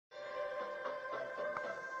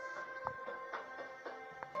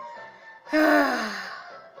I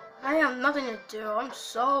have nothing to do. I'm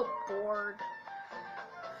so bored.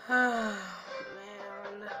 Man.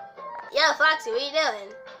 Yo, Foxy, what you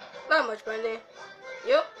doing? Not much, Brandy.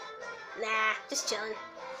 You? Nah, just chilling.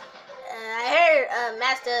 I heard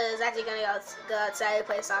Master is actually gonna go outside to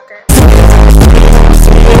play soccer.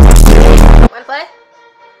 Wanna play?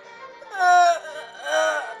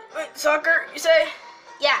 Wait, soccer, you say?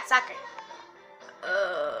 Yeah, soccer.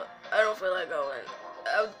 I don't feel like going.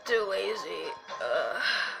 I'm too lazy.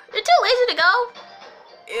 You're too lazy to go?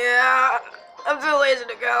 Yeah, I'm too lazy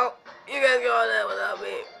to go. You guys go on that without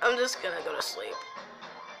me. I'm just gonna go to sleep.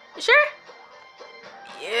 You sure?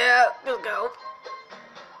 Yeah, just go.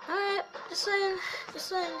 Alright, just saying.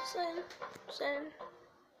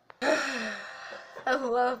 I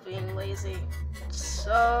love being lazy. It's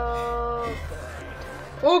so good.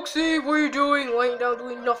 Foxy, what are you doing laying down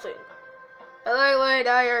doing nothing? I like laying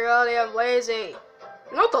down here, Goldie. I'm lazy.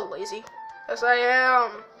 I'm not that lazy. Yes, I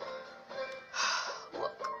am.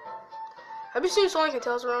 Look. Have you seen Sonic and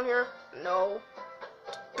Tails around here? No.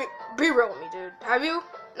 Be real with me, dude. Have you?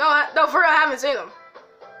 No, for real, I haven't seen them.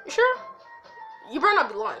 You sure? You better not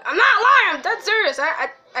be lying. I'm not lying. I'm dead serious.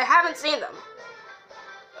 I haven't seen them.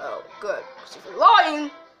 Oh, good. 'Cause if you're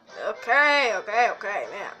lying, okay,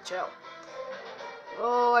 man, chill.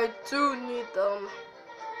 Oh, I do need them.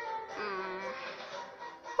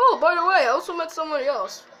 Oh, by the way, I also met somebody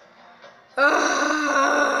else.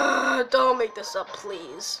 Don't make this up,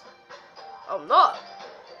 please. I'm not.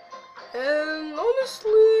 And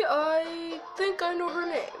honestly, I think I know her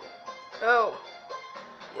name. Oh,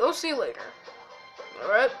 you'll see later.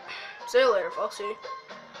 Alright, see you later, Foxy.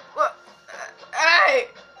 What? Hey,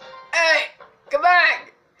 come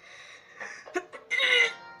back.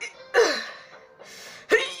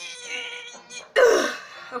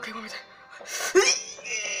 Okay, one more time.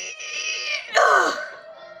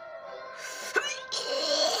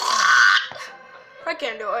 I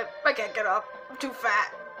can't do it. I can't get up. I'm too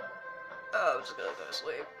fat. I'm just gonna go to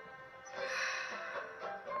sleep.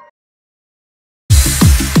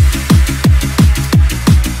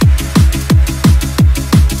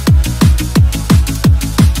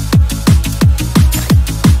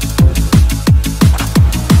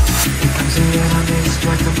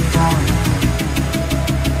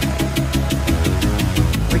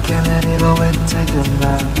 We can't let it go and take them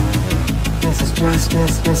out. This is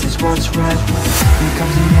justice, this is what's right. Here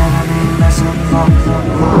comes the enemy, mess them up.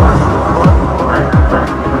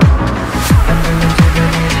 And then you're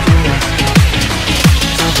giving it to us.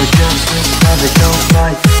 Time for justice, now they don't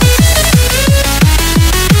fight.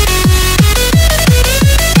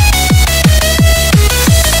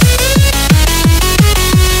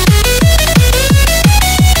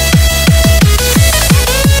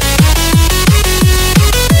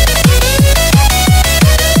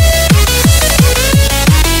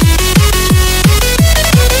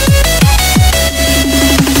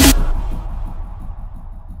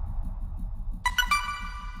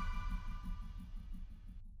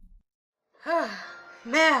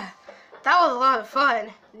 Man, that was a lot of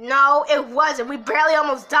fun. No, it wasn't. We barely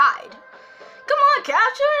almost died. Come on,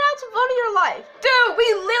 Capture, that's the fun of your life. Dude, we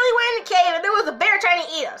literally went in the cave and there was a bear trying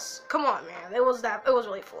to eat us. Come on, man. It was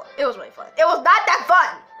really fun. It was really fun. It was not that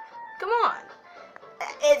fun. Come on.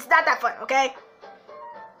 It's not that fun, okay?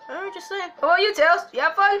 I'm just saying. How about you, Tails? You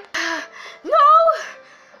have fun? No.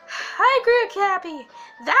 I agree with Cappy.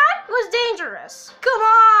 That was dangerous. Come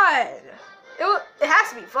on. It has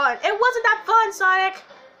to be fun. It wasn't that fun, Sonic.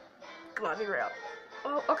 Come on, be real.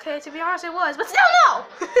 Oh, okay, to be honest, it was, but still no.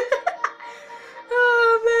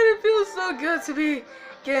 Oh, man, it feels so good to be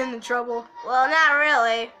getting in trouble. Well, not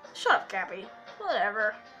really. Shut up, Cappy.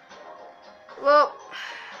 Whatever. Well,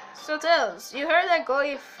 so Tails, you heard that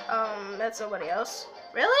Goldie met somebody else?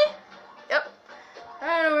 Really? Yep.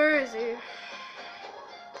 I don't know, where is he?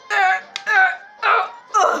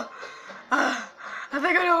 I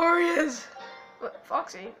think I know where he is. What,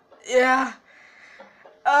 Foxy? Yeah.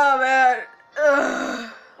 Oh, man.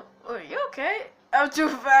 Are you okay? I'm too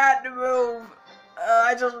fat to move.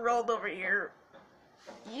 I just rolled over here.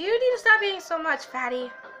 You need to stop eating so much,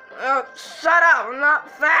 fatty. Oh, shut up. I'm not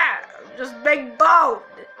fat. I'm just big boned.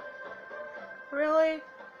 Really?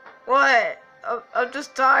 What? I'm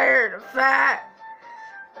just tired. I'm fat.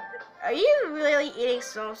 Are you really eating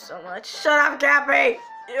so much? Shut up, Cappy.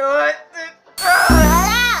 You know what?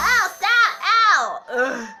 Ow, stop, ow.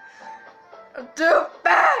 I'm too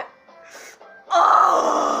fat.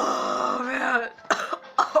 Oh, man.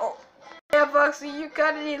 Oh. Yeah, Foxy, you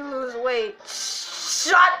kind of need to lose weight.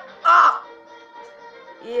 Shut up.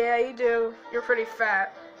 Yeah, you do. You're pretty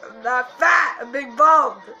fat. I'm not fat. I'm big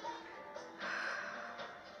boned.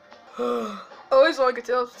 Always want to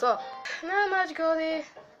tell what's up. Not much, Goldie.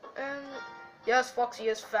 Yes, Foxy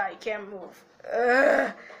is fat. He can't move.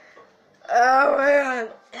 Oh man.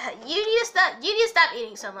 You need to stop. You need to stop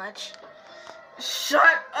eating so much.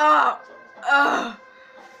 Shut up. I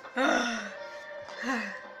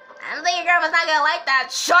don't think your grandma's not gonna like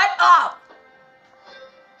that. Shut up.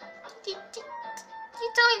 You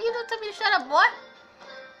don't tell me to shut up, boy.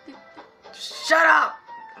 Shut up.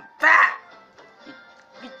 I'm fat.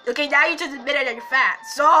 Okay, now you just admitted that you're fat.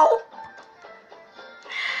 So.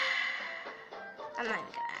 I'm not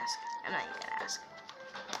even gonna ask. I'm not even gonna ask.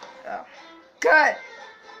 Oh. Good.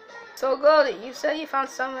 So, Goldie, you said you found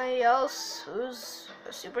somebody else who's a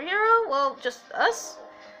superhero? Well, just us?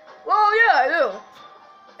 Well, yeah, I do.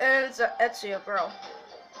 And it's actually a girl.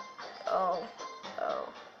 Okay.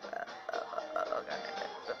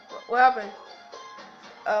 What happened?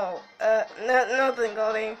 Nothing,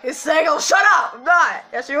 Goldie. He's single. Shut up! I'm not.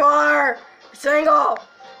 Yes, you are. You're single.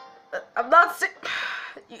 I'm not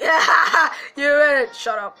Yeah, you admit it.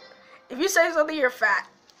 Shut up. If you say something, you're fat.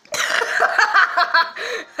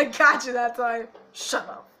 I got you that time. Shut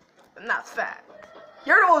up. I'm not fat.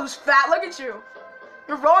 You're the one who's fat. Look at you.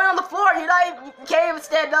 You're rolling on the floor. You can't even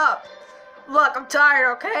stand up. Look, I'm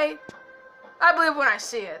tired, okay? I believe when I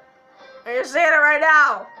see it. And you're seeing it right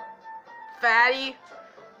now. Fatty.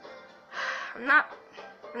 I'm not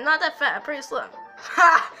that fat. I'm pretty slim.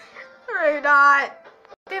 Ha! You're not.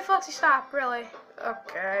 Okay, Foxy, stop. Really.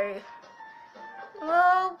 Okay.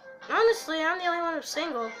 Well, honestly, I'm the only one who's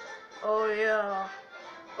single. Oh, yeah.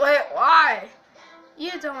 Wait, why?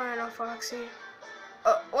 You don't want to know, Foxy.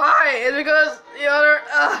 Why? It's because the other,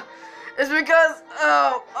 it's because,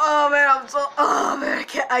 oh man,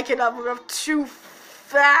 I cannot move. I'm too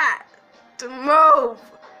fat to move.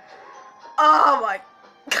 Oh my.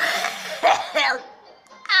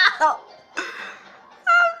 Ow.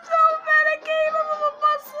 I'm so fat, I can't even move a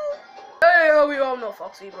muscle. Hey, we all know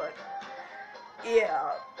Foxy, but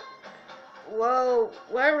yeah. Whoa,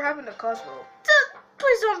 whatever happened to Cosmo?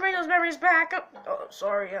 Please don't bring those memories back. Oh,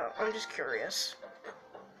 sorry, I'm just curious.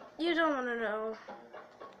 You don't want to know.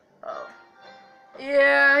 Oh.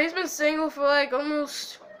 Yeah, he's been single for like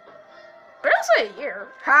almost barely a year.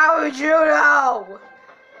 How would you know?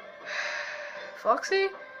 Foxy?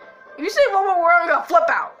 If you say one more word, I'm gonna flip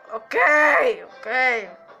out. Okay. I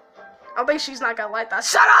don't think she's not gonna like that.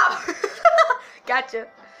 Shut up! Gotcha.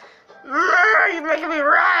 You're making me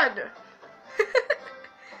red.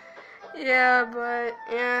 Yeah, but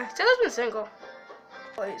yeah, Taylor's been single.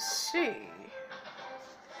 I see.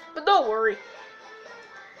 But don't worry.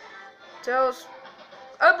 Tails,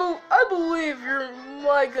 I believe you're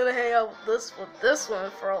like gonna hang out with this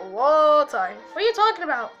one for a long time. What are you talking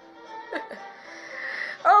about?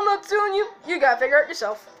 I'm not suing you. You gotta figure it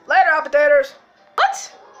yourself. Later, appetiters.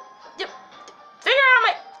 What? You figure out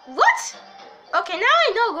my what? Okay, now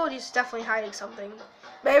I know Goldie's definitely hiding something.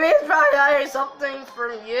 Maybe he's probably hiding something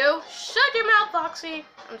from you. Shut your mouth, Foxy.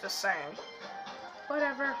 I'm just saying.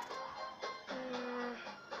 Whatever.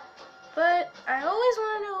 But I always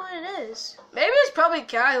want to know what it is. Maybe it's probably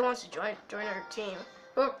Callie who wants to join our team.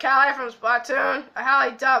 Oh, Callie from Splatoon? I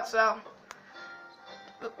highly doubt so.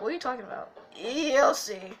 What are you talking about? You'll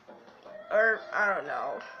see. Or, I don't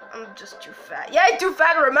know. I'm just too fat. Yeah, you're too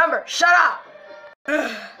fat to remember. Shut up!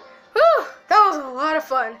 Whew, that was a lot of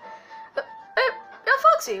fun. Yo,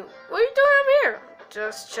 Foxy, what are you doing up here?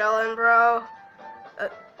 Just chilling, bro.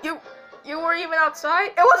 You weren't even outside?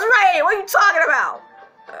 It was raining! What are you talking about?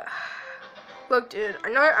 Look, dude, I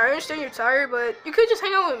understand you're tired, but you could just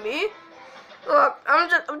hang out with me. Look,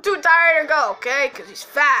 I'm too tired to go, okay? Cause he's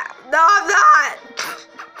fat. No, I'm not.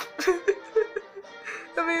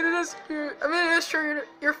 I mean, it is true.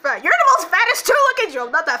 You're fat. You're the most fattest too. Look at you.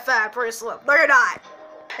 I'm not that fat. I'm pretty slim. No, you're not.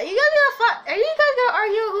 Are you guys gonna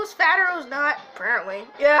argue who's fat or who's not? Apparently.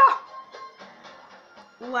 Yeah.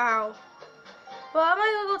 Wow. Well, I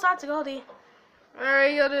might go talk to Goldie.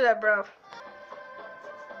 Alright, you go do that, bro.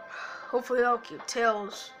 Hopefully that'll keep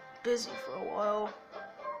Tails busy for a while.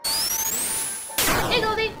 Hey,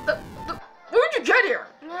 Goldie! Where'd you get here?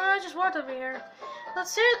 No, I just walked over here. But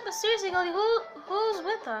seriously, Goldie, who's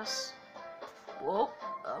with us? Well,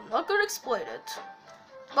 I'm not gonna explain it.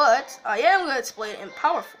 But I am gonna explain it in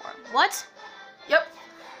power form. What? Yep.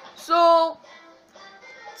 So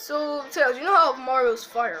Tails, you know how Mario's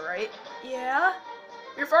fire, right? Yeah.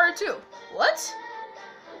 You're fire too. What?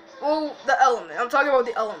 Well, the element. I'm talking about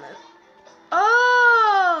the element.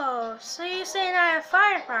 Oh, so you're saying I have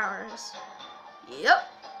fire powers? Yep.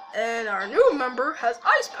 And our new member has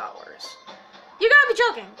ice powers. You gotta be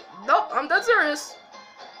joking. Nope, I'm dead serious.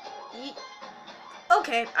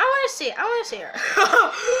 Okay, I want to see it. I want to see her.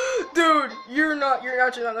 Dude, you're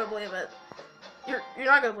actually not gonna believe it. You're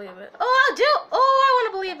not gonna believe it. Oh, I do. Oh, I want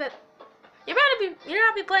to believe it. You're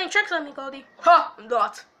not be playing tricks on me, Goldie. Ha! I'm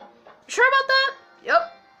not. You sure about that?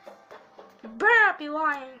 Yep. You better not be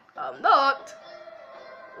lying. I'm not.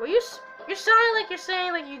 Well, you're sounding like you're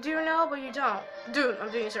saying like you do know, but you don't. Dude, I'm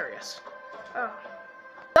being serious. Oh.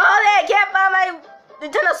 Goldie, I can't find my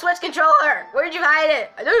Nintendo Switch controller. Where'd you hide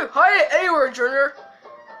it? I didn't hide it anywhere, Junior.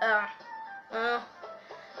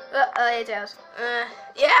 Hey, Tails.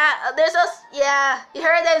 Yeah, you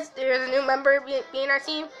heard there's a new member being our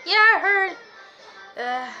team? Yeah, I heard.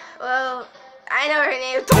 Well, I know her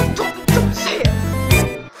name. Don't say it.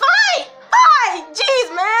 Fine! Jeez,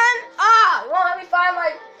 man! You won't let me find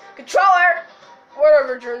my controller.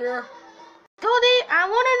 Whatever, Junior. Goldie, I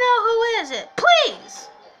want to know who is it. Please!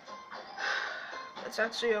 It's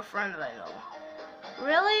actually a friend that I know.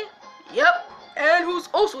 Really? Yep. And who's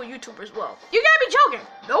also a YouTuber as well. You gotta be joking.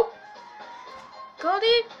 Nope.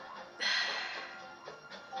 Goldie?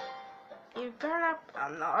 You better not.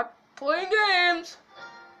 I'm not playing games.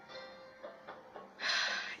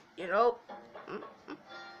 You know.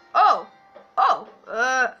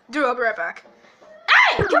 Dude, I'll be right back.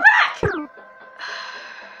 Hey, come back!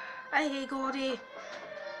 I hate Goldie.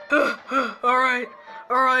 Alright,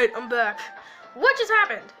 I'm back. What just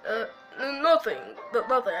happened? Nothing,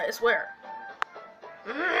 I swear.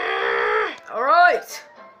 Alright.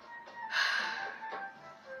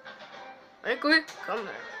 Rain.cally,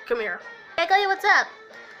 come here. Hey, Goldie, what's up?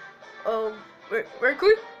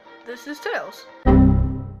 Rain.cally, this is Tails.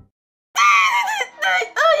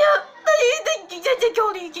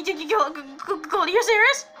 Goldie, you're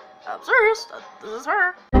serious? I'm serious, this is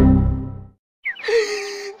her.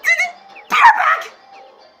 Power back!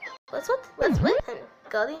 What's with him,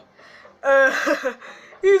 Goldie?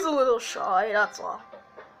 He's a little shy, that's all.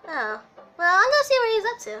 Oh, well, I'm gonna see what he's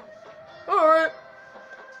up to. Alright.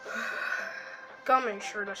 Gotta make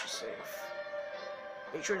sure that she's safe.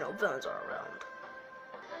 Make sure no villains are around.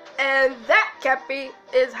 And that, Cappy,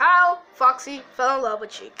 is how Foxy fell in love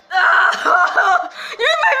with Cheek. You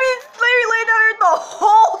made me lay down the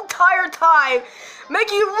whole entire time.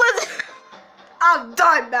 Make you listen. I'm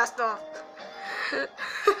done, Master.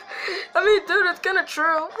 I mean, dude, it's kinda true.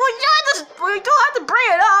 Well, we don't have to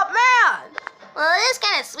bring it up, man. Well, it is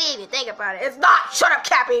kind of sweet if you think about it. It's not. Shut up,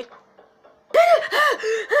 Cappy.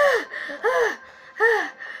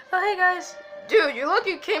 Oh, hey, guys. Dude, you look,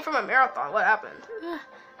 you came from a marathon. What happened?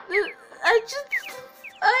 You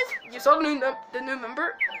saw the new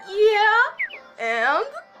member? Yeah. And?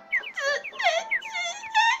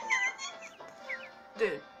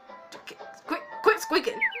 Dude, quit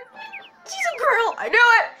squeaking. She's a girl. I knew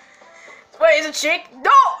it. Wait, is it Chick?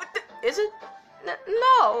 No. Is it?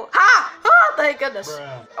 No. Ha! Oh, thank goodness.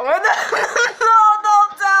 Bruh. No,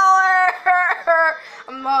 don't tell her.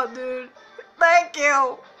 I'm not, dude. Thank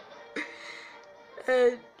you.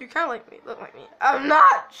 You kind of look like me. I'm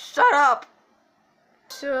not. Shut up.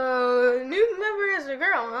 So, new member is a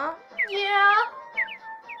girl, huh? Yeah.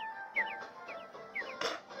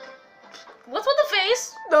 What's with the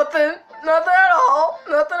face? Nothing at all.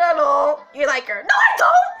 You like her? No, I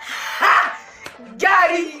don't. Ha!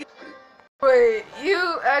 Got it. Wait,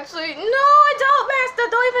 you actually? No, I don't, Master.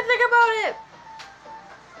 Don't even think about it.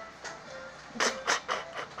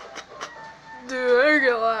 Dude, I'm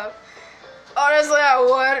gonna laugh. Honestly, I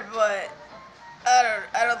would, but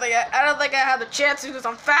I don't think I have the chance to because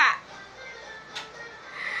I'm fat.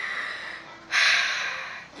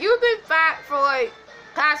 You've been fat for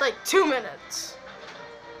past 2 minutes.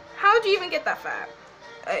 How'd you even get that fat?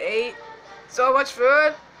 I ate so much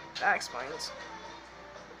food. That explains.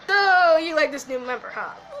 So you like this new member,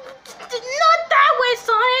 huh? Not that way,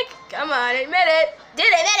 Sonic. Come on, admit it.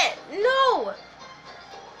 Admit it. No.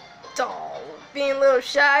 Doll, being a little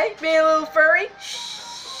shy, being a little furry.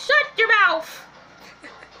 Shut your mouth.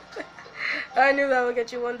 I knew that would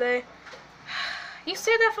get you one day. You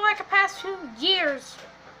said that for the past few years.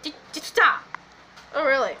 Just stop. Oh,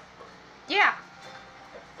 really? Yeah.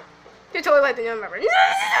 You totally like the new member.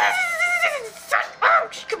 Shut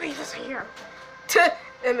up. She could be this here.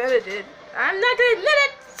 Admit it, dude. I'm not gonna admit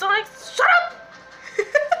it, Sonic. Shut up.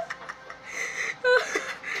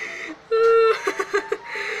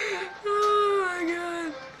 Oh my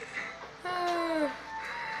god.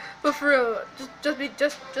 But for real, just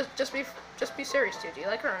be serious, dude. Do you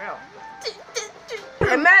like her or no?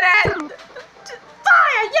 Admit it.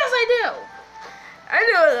 Fire. Yes, I do. I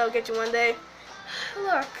know it'll get you one day.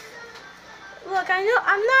 Look. I know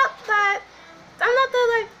I'm not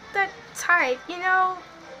that type, you know.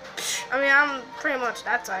 I mean, I'm pretty much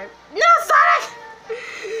that type. No, Sonic.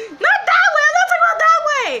 Not that way. I'm not talking about that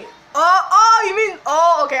way. Oh, you mean?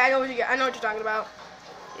 Oh, okay. I know what you get. I know what you're talking about.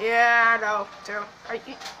 Yeah, I know too. Are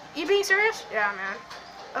you being serious? Yeah, man.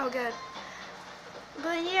 Oh, good.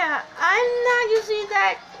 But yeah, I'm not usually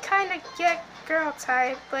that kind of get girl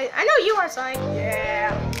type, but I know you are, Sonic.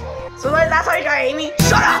 Yeah. So that's how you got Amy.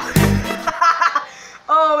 Shut up.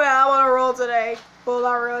 Oh man, I want to roll today. Well,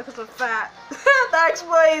 not really, because I'm fat. That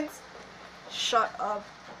explains. Shut up.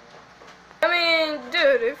 I mean,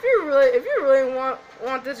 dude, if you really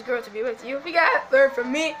want this girl to be with you, you gotta learn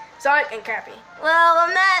from me, Sonic, and Cappy. Well,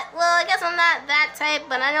 I guess I'm not that type,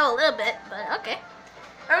 but I know a little bit, but okay.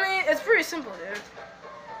 I mean, it's pretty simple, dude.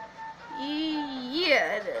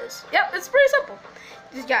 Yeah, it is. Yep, it's pretty simple.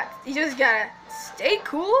 You just gotta stay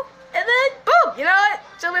cool, and then boom, you know what?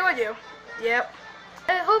 She'll be with you. Yep.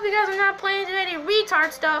 I hope you guys are not playing any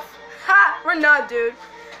retard stuff. Ha! We're not, dude.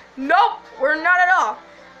 Nope, we're not at all.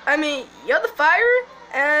 I mean, you're the fire,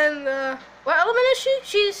 and what element is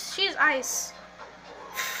she? She's ice.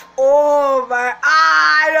 Oh my!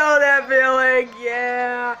 I know that feeling.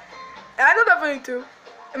 Yeah, I know that feeling too.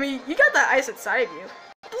 I mean, you got that ice inside of you.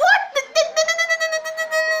 What?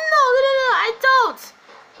 No, I don't.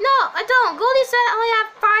 No, I don't. Goldie said I only have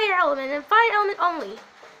fire element and fire element only.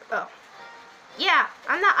 Oh. Yeah,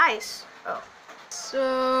 I'm not ice. Oh.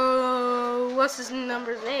 So, what's his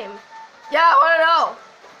number's name? Yeah, I want to know.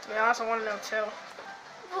 To be honest, I want to know too.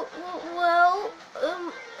 Well,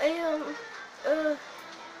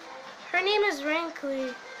 her name is Rain.cally.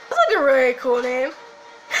 That's like a really cool name.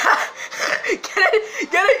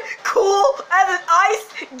 Get it? Cool as an ice.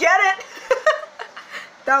 Get it?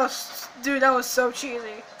 That was so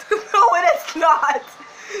cheesy. No, it is not.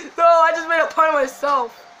 No, I just made a pun of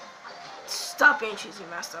myself. Stop being cheesy,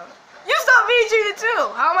 Master. You stop being cheesy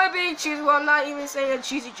too. How am I being cheesy while I'm not even saying a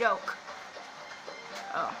cheesy joke?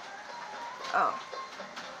 Oh.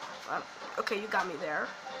 Okay, you got me there.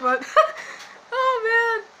 But, oh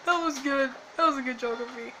man, that was good. That was a good joke of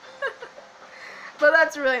me. But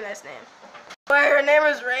that's a really nice name. But her name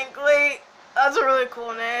is Rain.cally. That's a really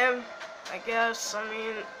cool name, I guess. I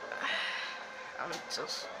mean, I'm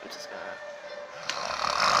just gonna.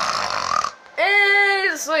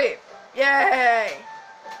 And sleep. Yay.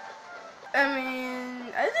 I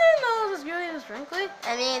mean, I didn't know it was really as Rain.cally.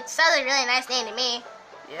 I mean, it sounds like a really nice name to me.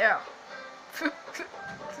 Yeah.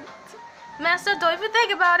 Master, don't even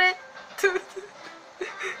think about it.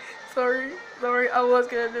 Sorry, I was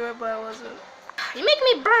gonna do it, but I wasn't. You're making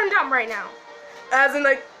me burned up right now. As in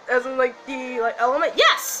the element?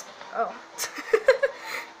 Yes! Oh.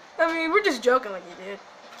 I mean, we're just joking with you, dude.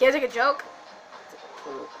 Can't take a joke?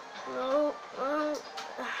 No,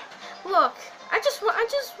 look, I just want,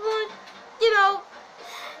 you know,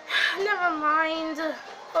 never mind.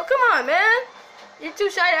 Oh, come on, man. You're too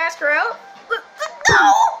shy to ask her out?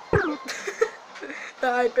 No! The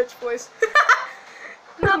high-pitched voice.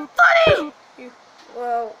 Not funny!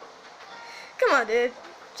 Well, come on, dude.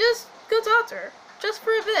 Just go talk to her. Just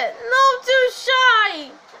for a bit. No, I'm too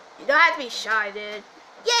shy! You don't have to be shy, dude.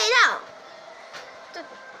 Yeah, you know.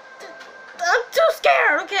 I'm too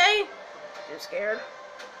scared, okay? Too scared?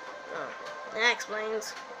 Oh, that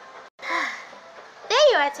explains. There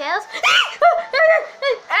you are, Tails.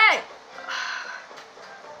 Hey!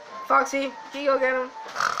 Foxy, can you go get him?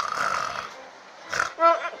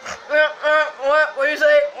 What do you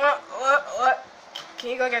say? What? Can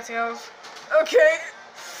you go get Tails? Okay.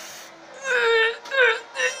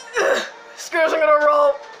 Screws, I'm gonna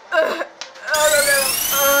roll. I'll go get him.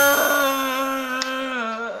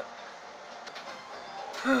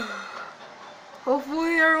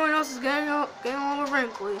 Hopefully everyone else is getting along with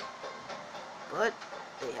Rain.cally. But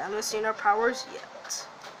they haven't seen our powers yet.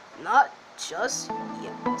 Not just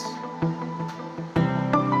yet.